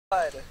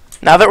God.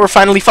 Now that we're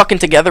finally fucking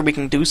together, we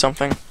can do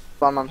something.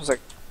 I'm just like,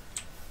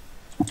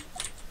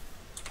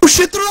 Oh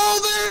shit, they're all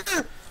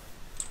there!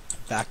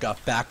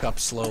 Back up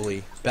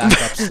slowly. Back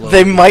up slowly.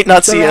 They might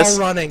not see They're us. all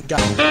running,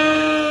 guys.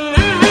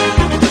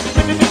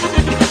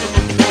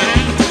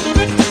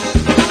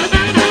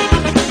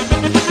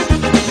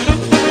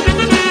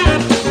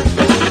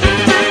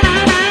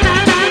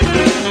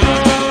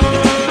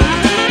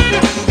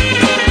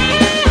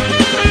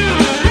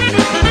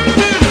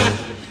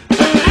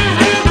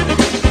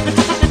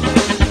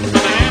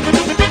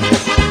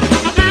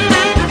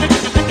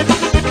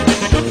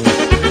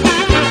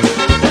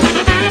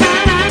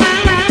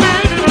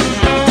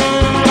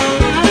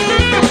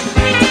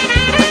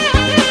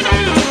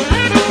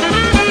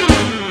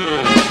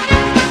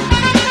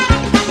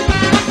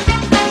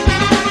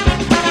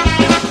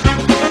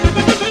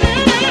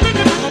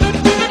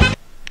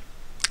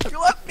 you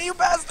left me, you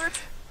bastard!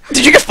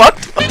 Did you get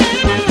fucked?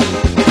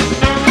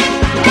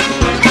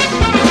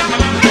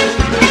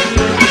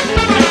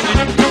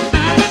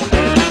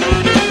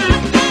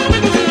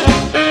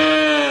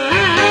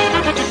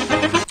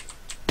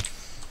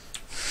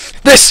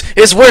 This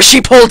is where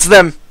she holds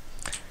them.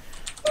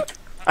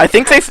 I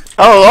think they.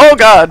 Oh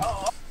God.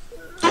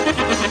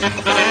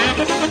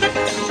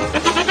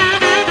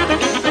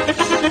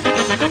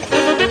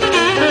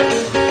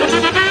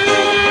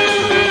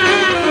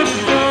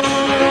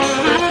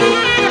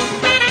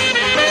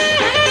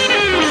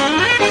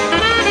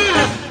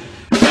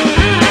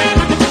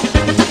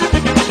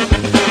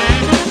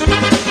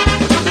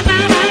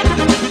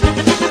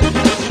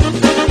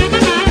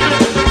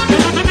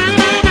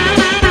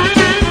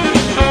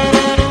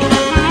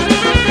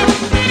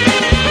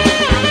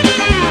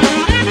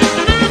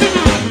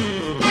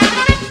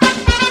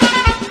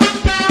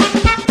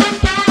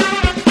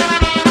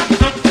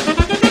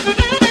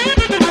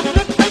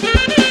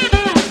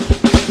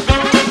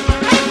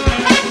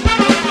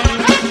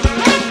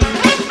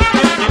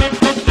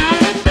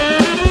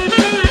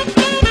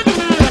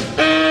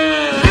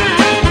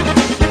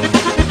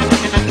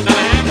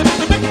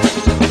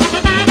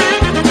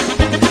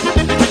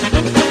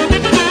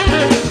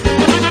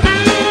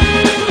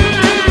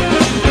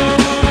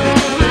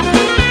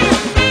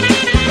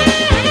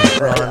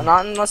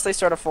 Not unless they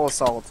start a full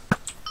assault.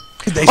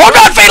 Oh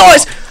God,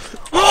 fatalize!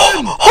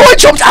 Oh, I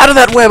jumped out of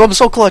that web. I'm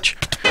so clutch.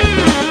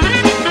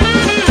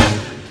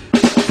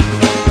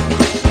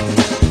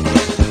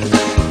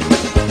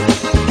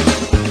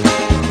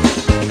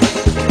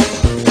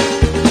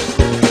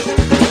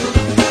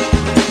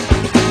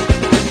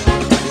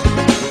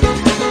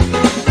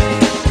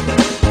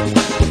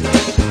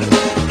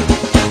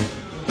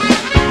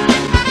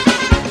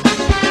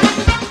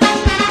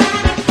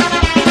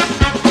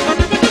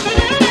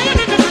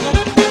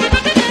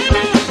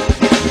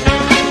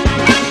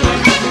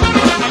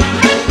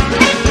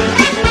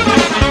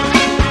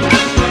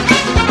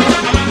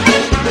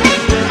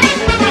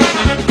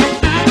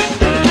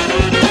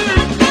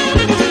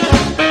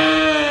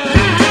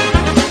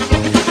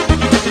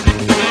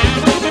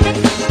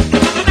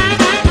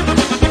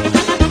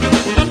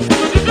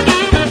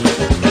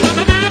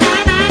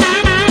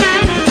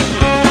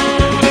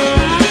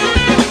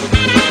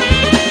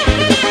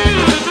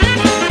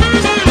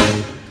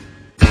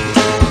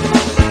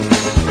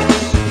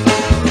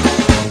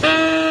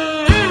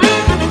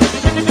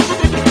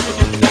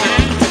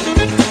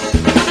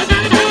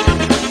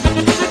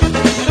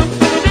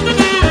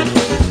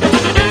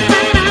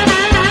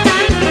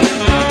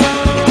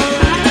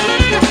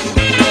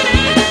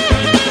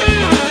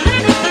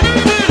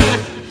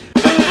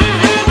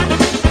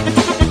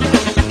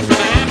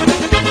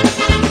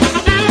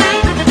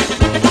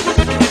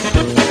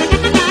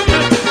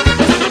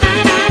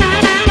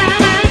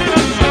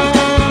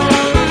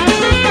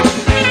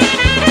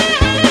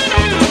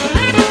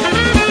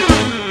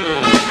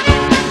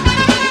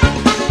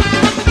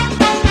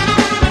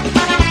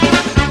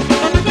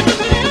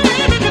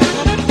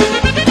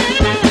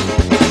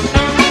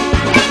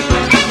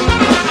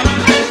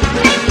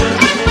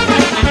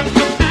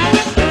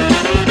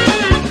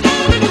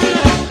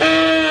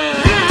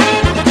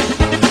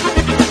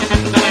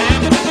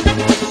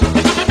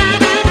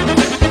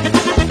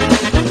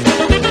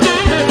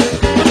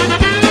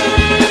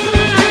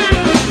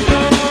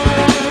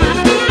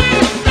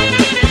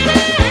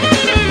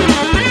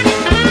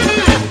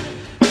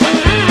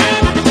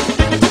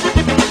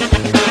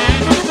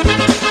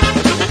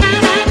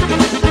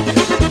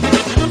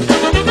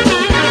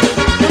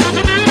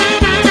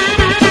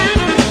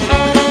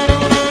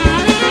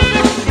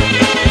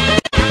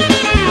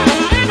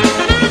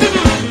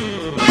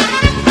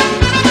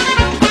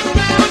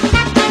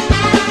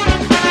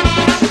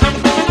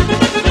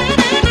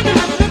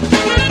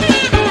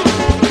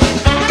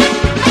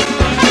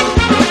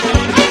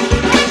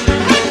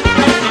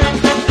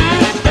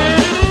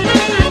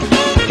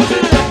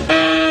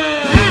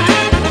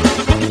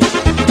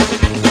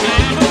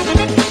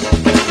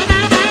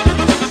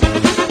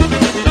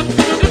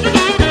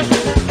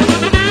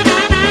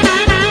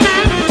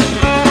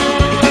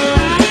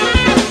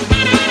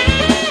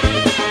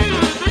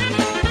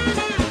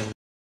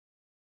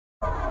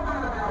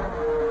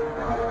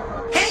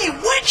 Hey,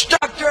 witch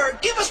doctor,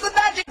 give us the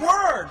magic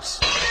words.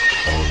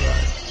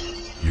 Alright.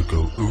 You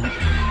go ooh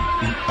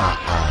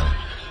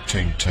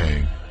ting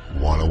tang,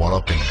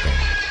 walla bing bang.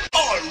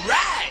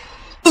 Alright.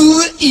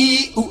 Ooh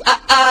ee ooh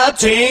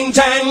ting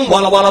tang,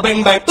 walla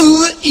bing bang.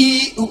 Ooh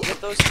ee ooh. Get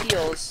those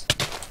heels.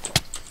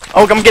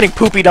 Oh, I'm getting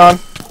poopied on.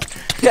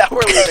 Yeah,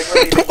 we're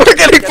leaving. We're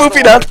getting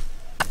poopied on.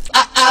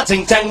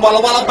 Ting tang,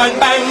 walla bang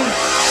bang.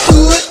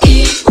 Ooh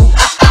ee ooh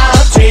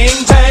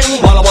ting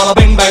tang, walla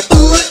bing bang.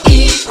 Ooh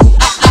ee ooh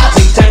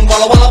ting tang,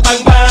 walla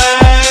bang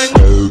bang.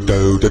 Do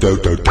do do do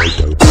do do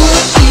do.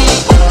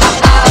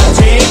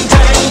 Ting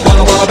tang,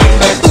 walla bing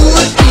bang. Ooh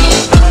ee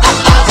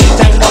ting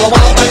tang, walla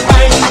bang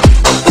bang.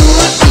 Ooh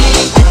ee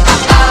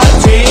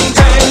ting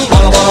tang,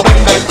 walla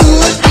bang bang.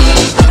 Ooh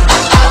ee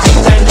ting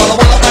tang, walla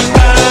bang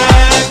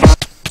bang.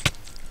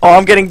 Oh,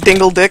 I'm getting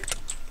dingle-dicked.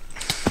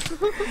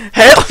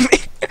 Help me!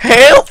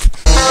 Help!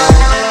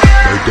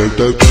 Do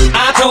do do.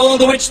 I told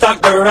the witch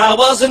doctor I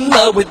was in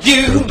love with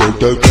you. Do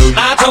do do.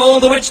 I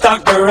told the witch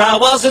doctor I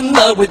was in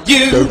love with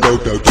you. Do do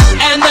do do.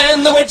 And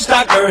then the witch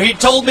doctor, he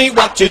told me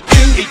what to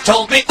do. He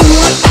told me,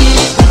 ooh,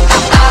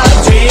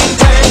 ting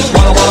tang,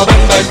 walla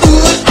bang bang.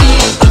 Ooh,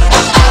 ting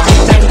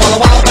tang,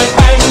 walla bang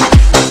bang.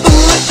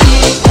 Ooh,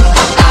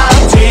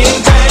 ting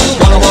tang,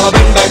 walla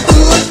bang bang.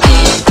 Ooh,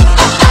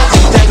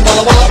 ting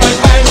tang, walla bang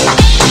bang.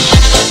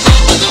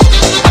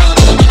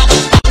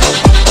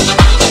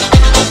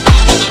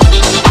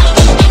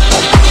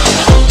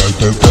 Do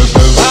do do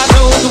do. I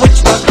told the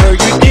witch doctor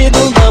you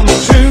didn't love me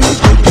true.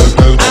 Do do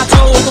do. I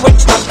told the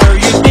witch doctor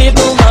you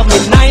didn't love me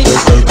nice.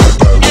 Do do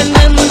do. And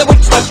then the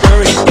witch doctor,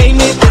 he gave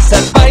me this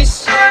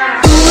advice.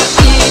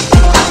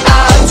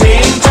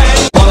 Ting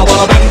tang,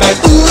 walla bang bang.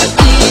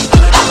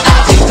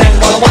 Ting tang,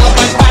 walla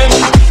bang bang.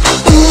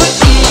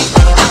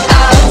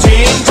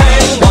 Ting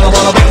tang,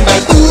 walla bang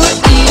bang.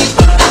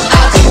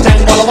 Ting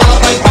tang, walla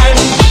bang bang.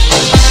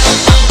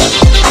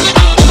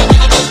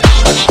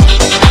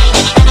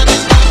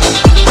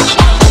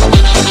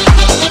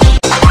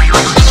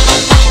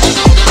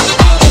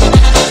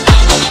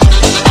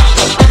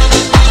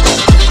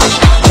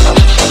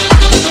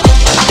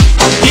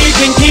 You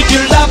can keep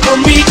your love for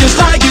me just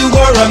like you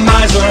were a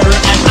miser.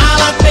 And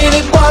all I did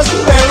it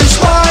wasn't very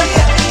smart.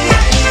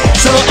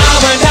 So I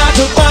went out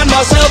to find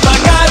myself a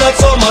guy that's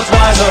so much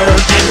wiser.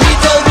 And he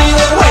told me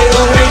the way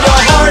to win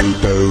your heart.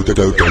 Do do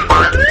do do do.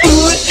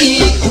 Ooh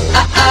ee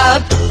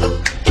ooh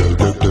Do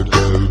do do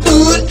do.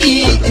 ooh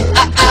ee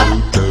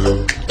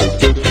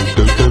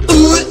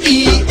ooh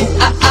ee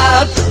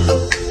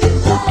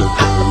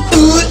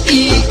ooh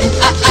ee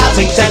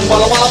ting tang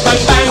walla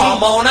bang bang.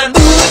 Come on and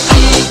ooh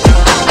ee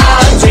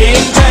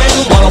ting tang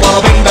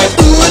walla bang bang.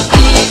 Ooh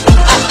ee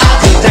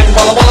ting tang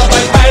walla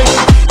bang bang.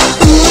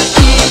 Ooh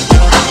ee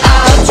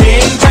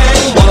ting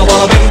tang walla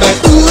bang bang.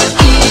 Ooh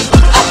ee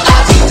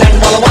ting tang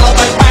walla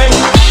bang bang.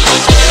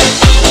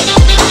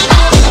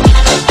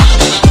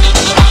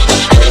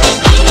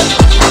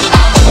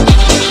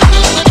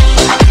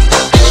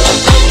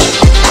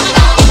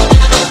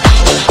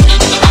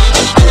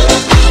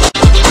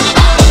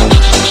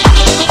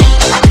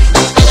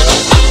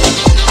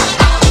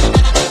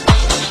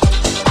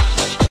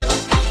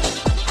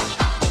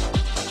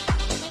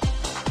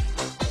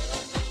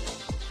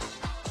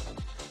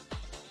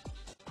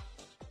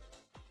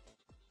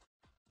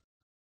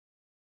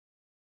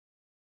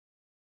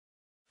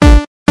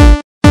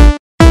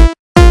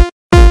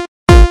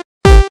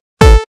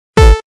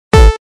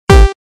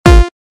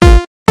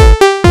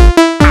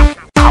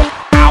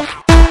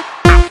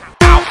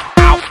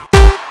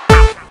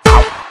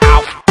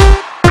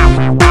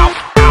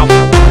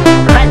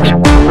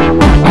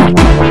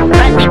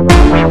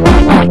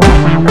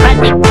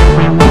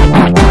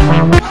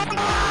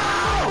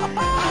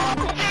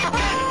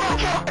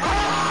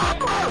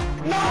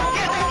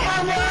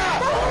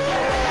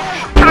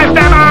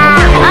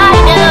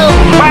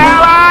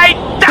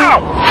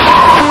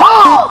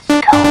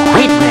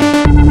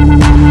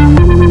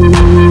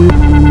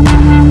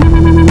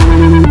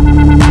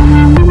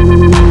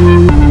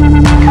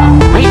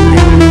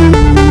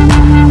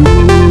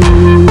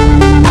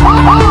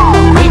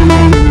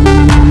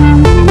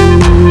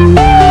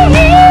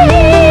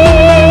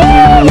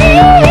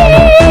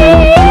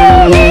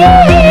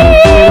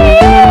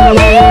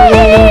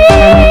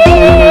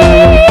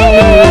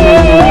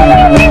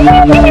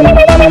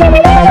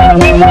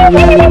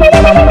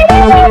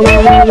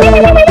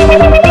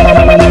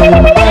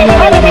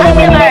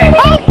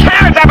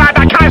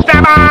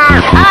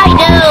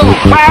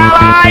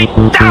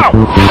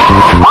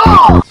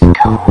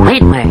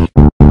 Wait, wait.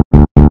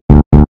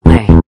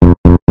 Wait.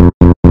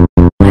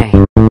 Wait.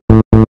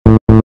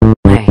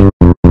 Wait.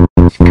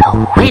 Go,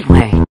 wait,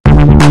 wait. Go,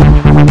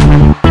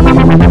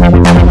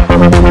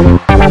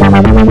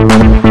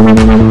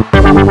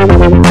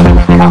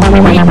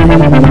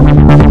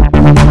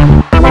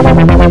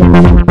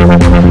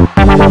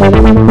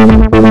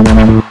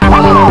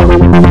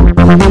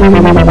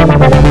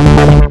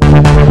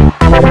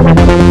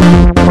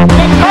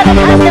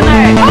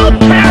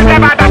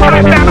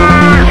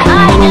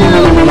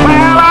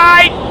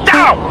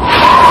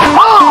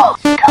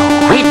 wait,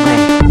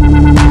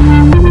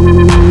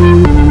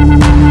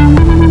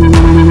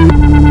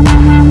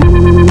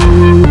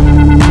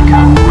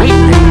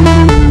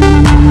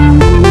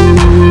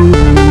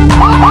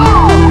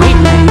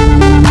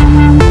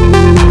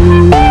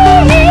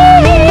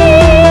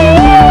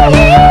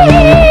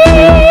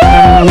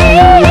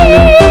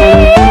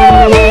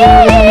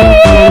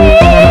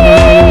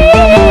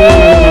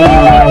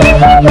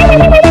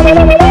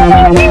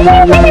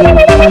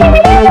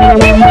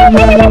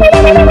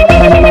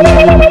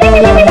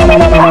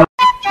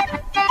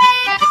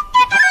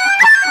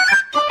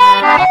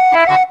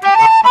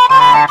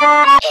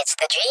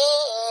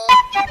 Oh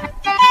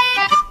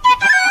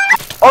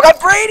god,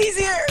 Brady's